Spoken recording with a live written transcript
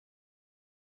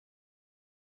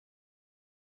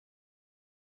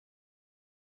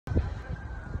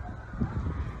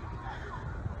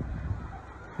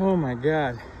Oh my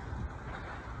God.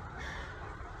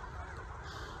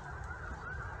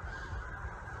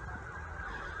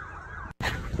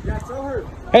 Yeah, throw her.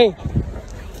 Hey.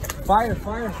 Fire,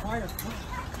 fire, fire.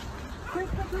 Quick.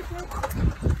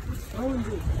 Throwing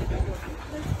you.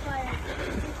 There's fire.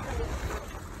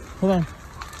 Hold on.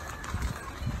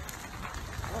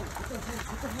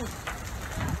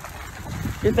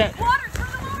 Get that. Water, turn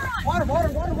the water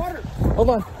on. Water. Hold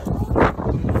on.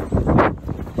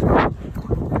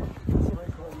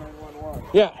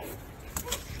 Yeah.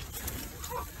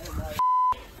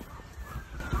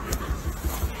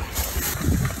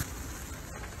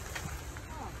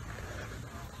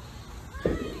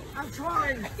 I'm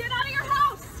trying. Get out of your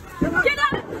house. Come on. Get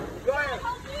out of. Go ahead.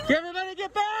 Everybody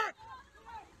get back!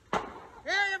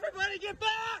 Hey, everybody get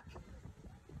back!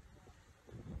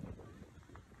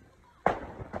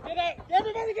 Get out!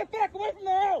 Everybody get back away from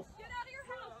the house! Get out of your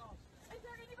house. Is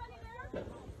there anybody there?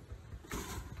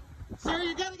 Sir,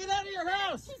 you gotta get out of your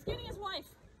house! He's getting his wife.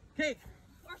 Okay.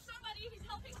 Or somebody. He's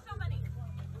helping somebody.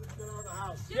 Get out of the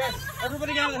house. Get Yes, out of the house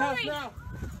everybody now. get out of the house Hurry. now!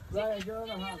 Ryan, get out of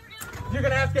the Any house. other animals? You're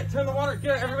gonna have to turn the water.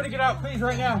 Everybody get out, please,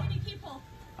 right now. Any people?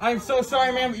 I'm so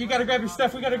sorry, ma'am, but you gotta grab your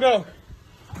stuff. We gotta go.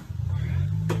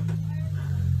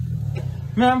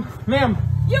 Ma'am,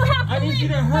 You have to I need leave. you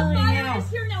to hurry The fire now. is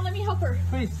here now. Let me help her.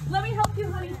 please, Let me help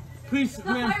you, honey. please,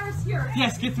 The ma'am. fire is here.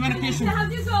 Yes, get the I need medication. to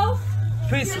have you go.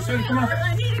 Please, Yes, sweetie, come on.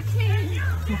 I need a cane.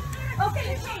 Okay,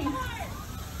 your cane.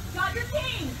 Got your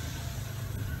cane.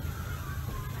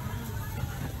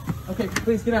 Okay,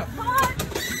 please get out. Come on.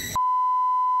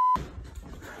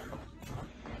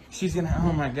 She's gonna,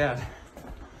 oh my God.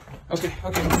 Okay.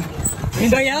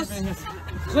 Anybody else?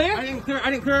 Clear? I didn't clear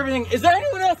everything. Is there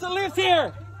anyone else that lives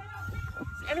here?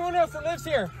 Is anyone else that lives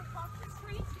here? Across the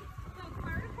street. The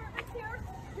fire department's here.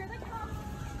 Here they come.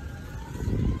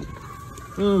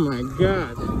 Oh my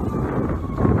God.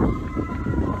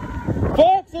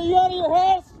 Folks, are you out of your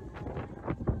house?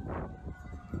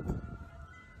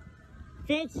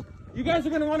 Folks, you guys are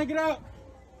gonna want to get out.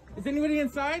 Is anybody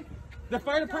inside? The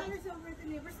fire department?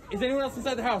 Is anyone else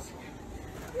inside the house?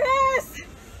 Yes.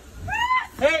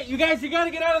 Hey, you guys, you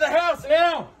gotta get out of the house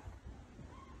now!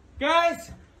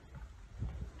 Guys!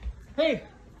 Hey,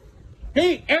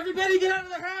 everybody get out of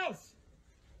the house!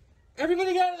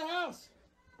 Everybody get out of the house!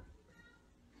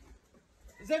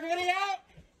 Is everybody out?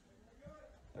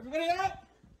 Everybody out?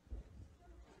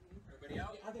 Everybody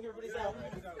out? I think everybody's out.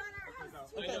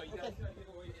 Okay.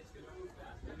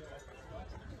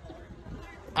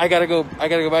 I gotta go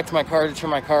back to my car to turn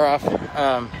my car off.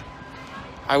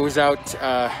 I was out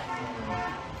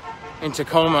in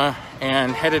Tacoma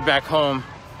and headed back home,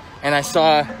 and I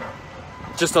saw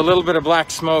just a little bit of black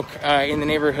smoke in the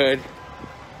neighborhood,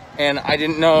 and I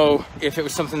didn't know if it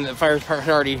was something that the fire department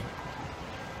had already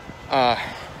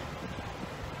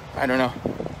I don't know.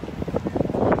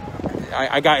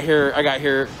 I got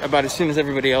here about as soon as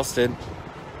everybody else did.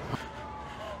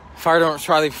 Fire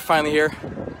department's finally here.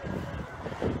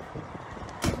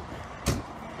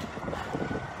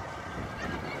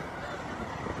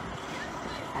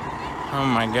 Oh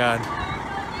my God.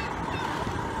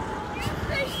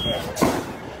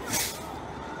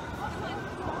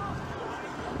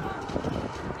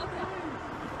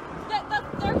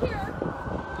 They're here.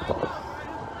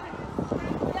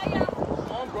 Yeah.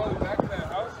 Mom brought it back to that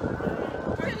house. Can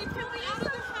we out of the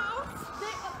house?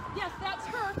 Yes, that's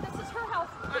her. This is her house.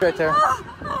 Right there.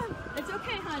 It's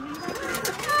okay, honey.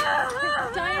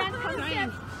 Diane, come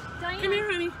Diane. Come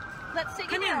here, honey. Let's sit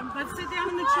Come down. here. Let's sit down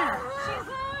in the chair.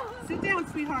 Sit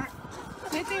down, sweetheart.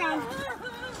 Sit down.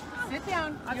 Sit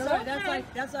down. I'm sorry,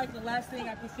 that's like the last thing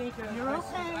I could think of. You're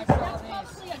okay. I saw That's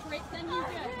this. probably a great thing you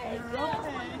did. You're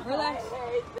okay.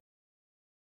 Relax.